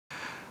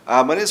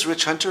My name is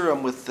Rich Hunter.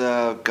 I'm with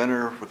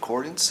Gunner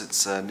Recordings.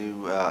 It's a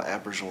new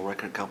Aboriginal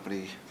record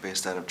company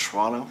based out of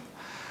Toronto.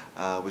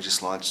 We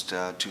just launched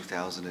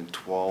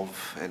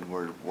 2012, and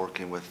we're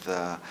working with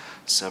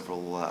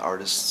several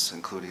artists,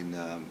 including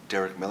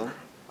Derek Miller.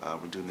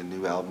 We're doing a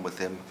new album with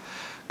him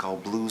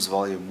called Blues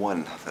Volume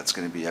 1 that's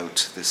going to be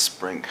out this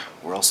spring.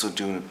 We're also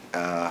doing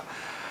an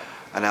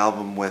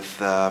album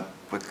with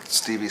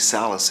Stevie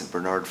Salas and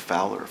Bernard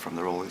Fowler from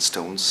the Rolling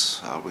Stones.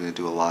 We're going to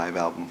do a live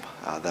album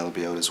that'll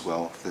be out as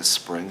well this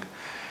spring.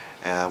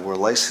 We're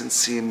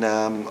licensing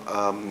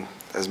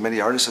as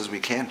many artists as we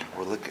can.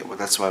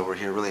 That's why we're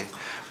here. Really,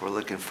 we're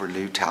looking for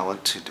new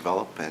talent to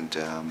develop, and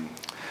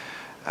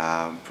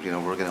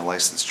we're going to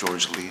license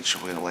George Leach.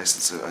 We're going to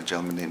license a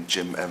gentleman named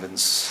Jim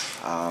Evans,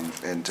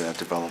 and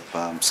develop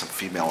some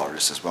female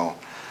artists as well.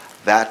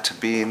 That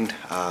being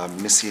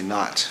Missy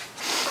Knott.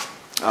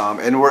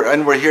 And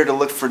we're here to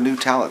look for new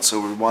talent,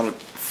 so we want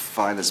to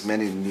find as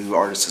many new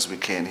artists as we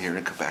can here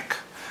in Quebec.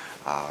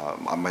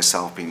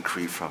 Myself being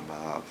Cree from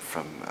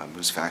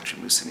Moose Factory,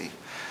 Moosonee.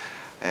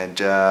 And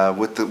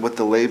with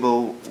the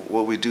label,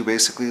 what we do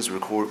basically is we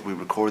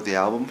record the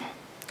album,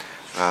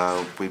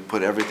 we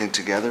put everything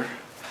together,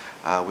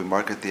 we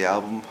market the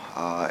album,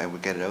 and we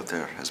get it out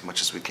there as much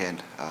as we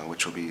can,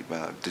 which will be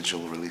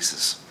digital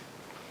releases.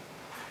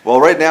 Well,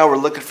 right now we're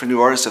looking for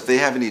new artists. If they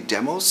have any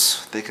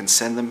demos, they can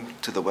send them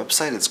to the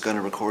website. It's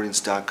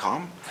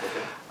gunnerrecordings.com.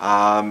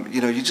 Okay.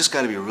 You just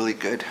got to be really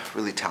good,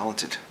 really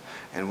talented,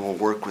 and we'll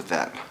work with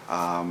that.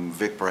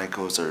 Vic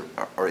Branco is our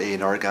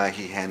A&R guy.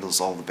 He handles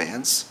all the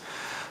bands.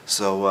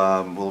 So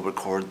we'll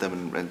record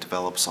them and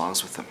develop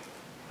songs with them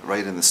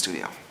right in the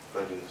studio.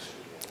 Right in the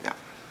studio.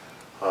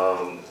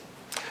 Yeah.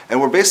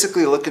 And we're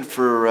basically looking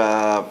for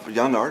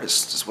young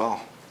artists as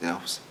well,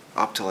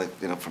 up to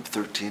from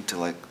 13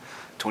 to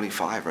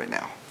 25 right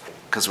now,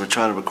 because we're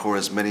trying to record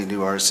as many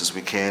new artists as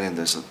we can. And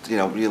there's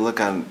you look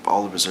on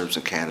all the reserves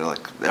in Canada,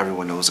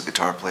 everyone knows a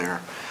guitar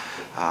player.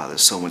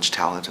 There's so much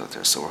talent out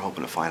there, so we're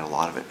hoping to find a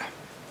lot of it.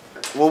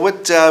 Well,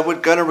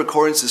 what Gunner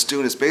Recordings is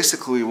doing is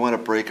basically we want to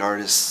break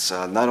artists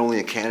not only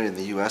in Canada and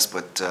the U.S.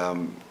 but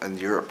in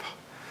Europe.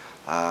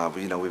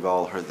 We've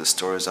all heard the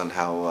stories on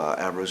how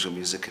Aboriginal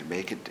music can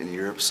make it in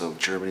Europe. So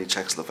Germany,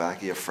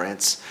 Czechoslovakia,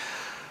 France.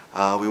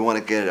 We want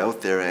to get it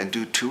out there and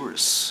do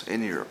tours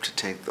in Europe to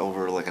take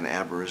over an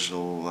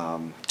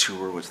Aboriginal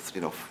tour with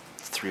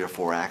 3 or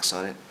 4 acts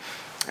on it,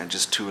 and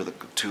just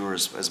tour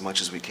as much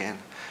as we can,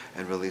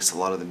 and release a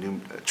lot of the new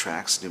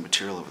tracks, new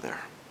material over there.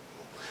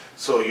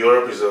 So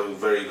Europe is a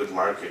very good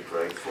market,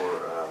 right?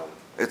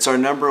 It's our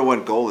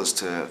 #1 goal is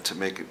to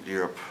make it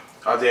Europe.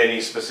 Are there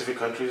any specific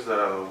countries that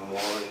are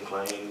more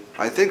inclined?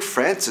 I think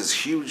France is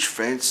huge.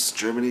 France,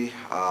 Germany,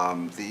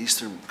 the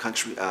Eastern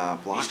country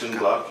bloc. Eastern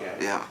Bloc, yeah.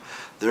 Yeah,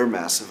 they're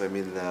massive. I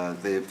mean,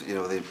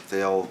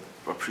 they all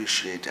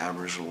appreciate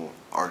Aboriginal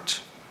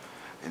art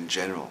in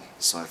general.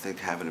 So I think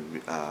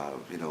having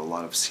a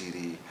lot of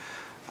CD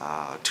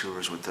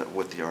tours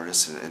with the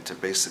artists and to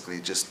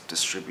basically just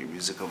distribute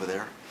music over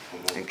there,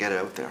 mm-hmm. and get it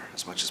out there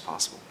as much as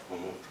possible.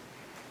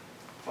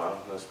 Mm-hmm. Wow,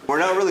 that's pretty. We're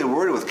not really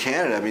worried with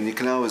Canada. I mean, you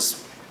can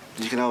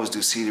always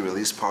do CD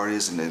release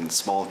parties and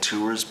small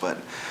tours, but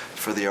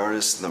for the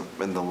artists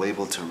and the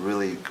label to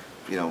really,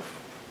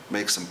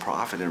 make some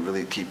profit and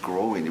really keep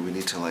growing, we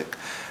need to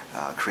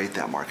create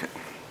that market.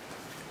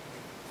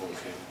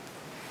 Okay.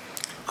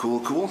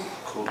 Cool.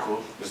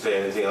 Is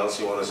there anything else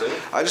you want to say?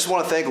 I just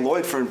want to thank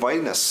Lloyd for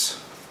inviting us.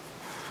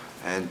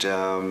 And,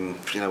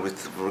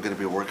 we're going to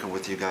be working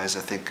with you guys,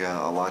 I think,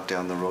 a lot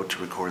down the road to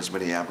record as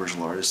many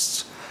Aboriginal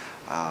artists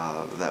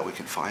that we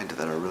can find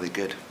that are really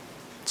good.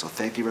 So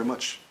thank you very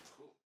much.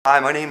 Hi,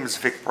 my name is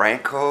Vic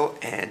Branco,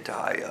 and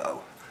I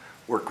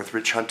work with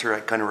Rich Hunter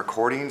at Gunner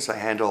Recordings. I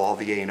handle all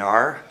the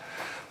A&R,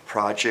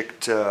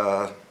 project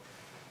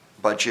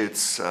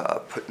budgets,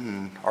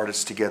 putting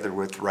artists together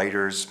with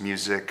writers,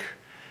 music,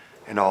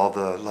 and all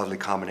the lovely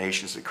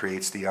combinations that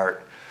creates the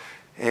art.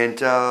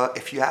 And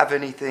if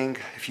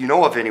you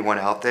know of anyone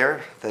out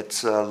there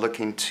that's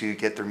looking to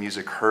get their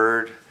music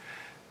heard,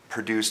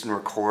 produced and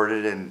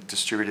recorded and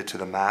distributed to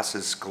the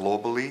masses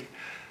globally,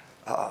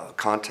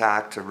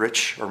 contact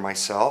Rich or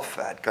myself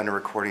at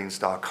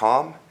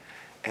gunnerrecordings.com,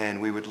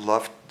 and we would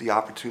love the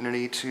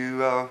opportunity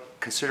to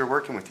consider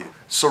working with you.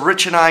 So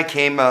Rich and I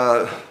kind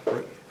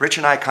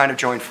of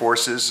joined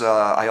forces.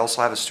 I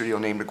also have a studio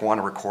named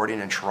Iguana Recording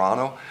in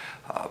Toronto.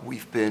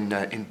 We've been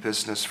in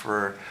business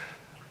for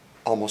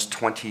almost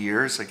 20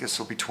 years. I guess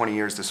it'll be 20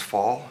 years this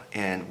fall,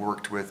 and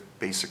worked with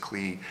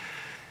basically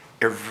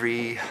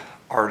every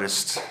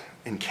artist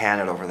in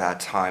Canada over that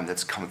time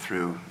that's come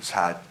through, has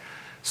had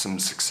some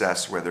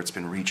success, whether it's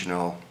been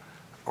regional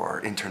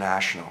or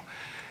international.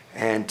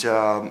 And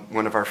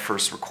one of our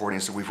first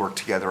recordings that we've worked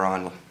together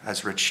on,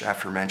 as Rich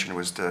aforementioned,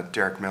 was the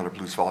Derek Miller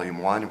Blues Volume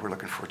 1, and we're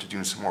looking forward to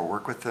doing some more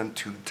work with them,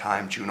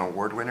 2-time Juno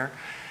Award winner.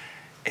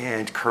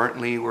 And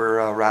currently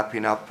we're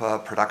wrapping up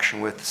production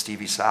with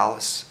Stevie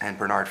Salas and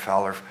Bernard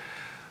Fowler,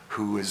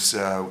 who is,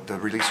 the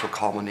release will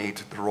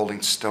culminate the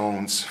Rolling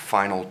Stones'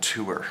 final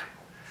tour.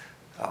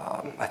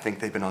 I think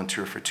they've been on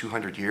tour for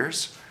 200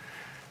 years.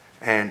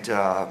 and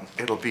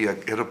it'll be a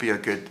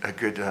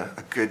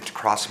good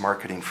cross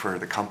marketing for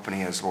the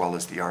company as well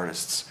as the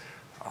artists.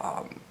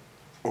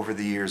 Over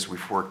the years,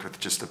 we've worked with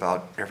just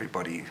about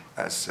everybody,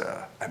 as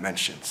I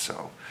mentioned.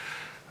 So,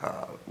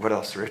 what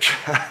else, Rich?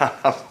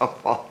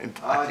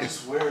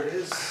 Just where it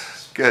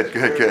is. Good.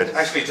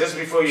 Actually, just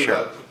before you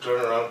Sure.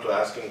 turn around to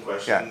asking a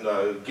question,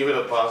 give it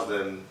a pause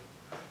then,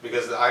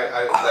 because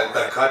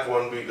that cut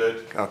won't be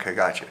good. Okay,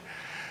 gotcha.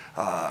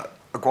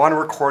 Iguana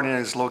Recording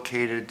is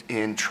located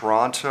in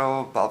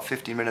Toronto, about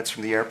 50 minutes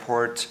from the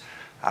airport,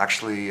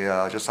 actually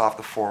just off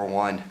the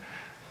 401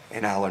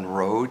 in Allen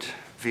Road.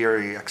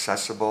 Very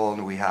accessible,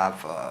 and we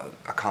have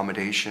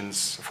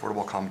accommodations,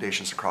 affordable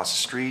accommodations across the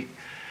street.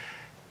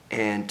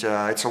 And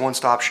it's a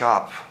one-stop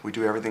shop. We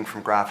do everything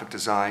from graphic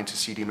design to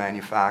CD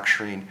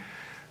manufacturing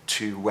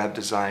to web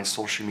design,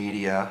 social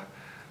media,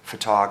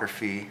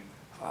 photography,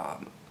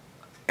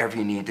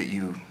 every need that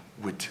you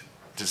would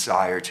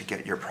desire to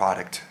get your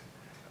product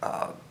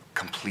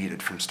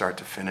completed from start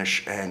to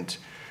finish, and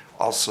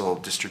also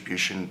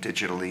distribution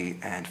digitally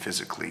and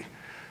physically.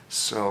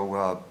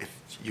 So if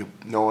you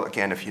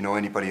know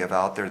anybody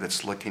out there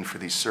that's looking for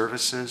these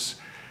services,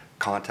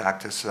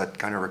 contact us at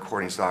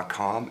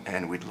gunnerrecordings.com,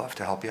 and we'd love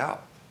to help you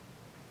out.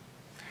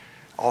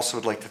 Also,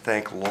 would like to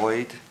thank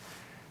Lloyd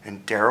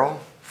and Daryl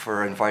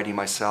for inviting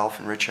myself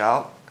and Rich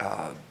out.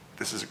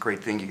 This is a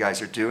great thing you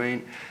guys are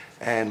doing,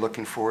 and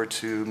looking forward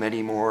to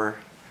many more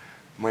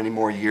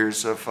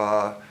years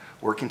of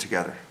working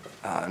together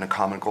and a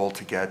common goal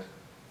to get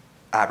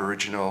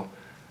Aboriginal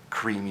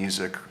Cree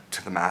music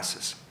to the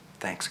masses.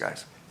 Thanks,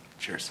 guys.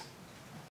 Cheers.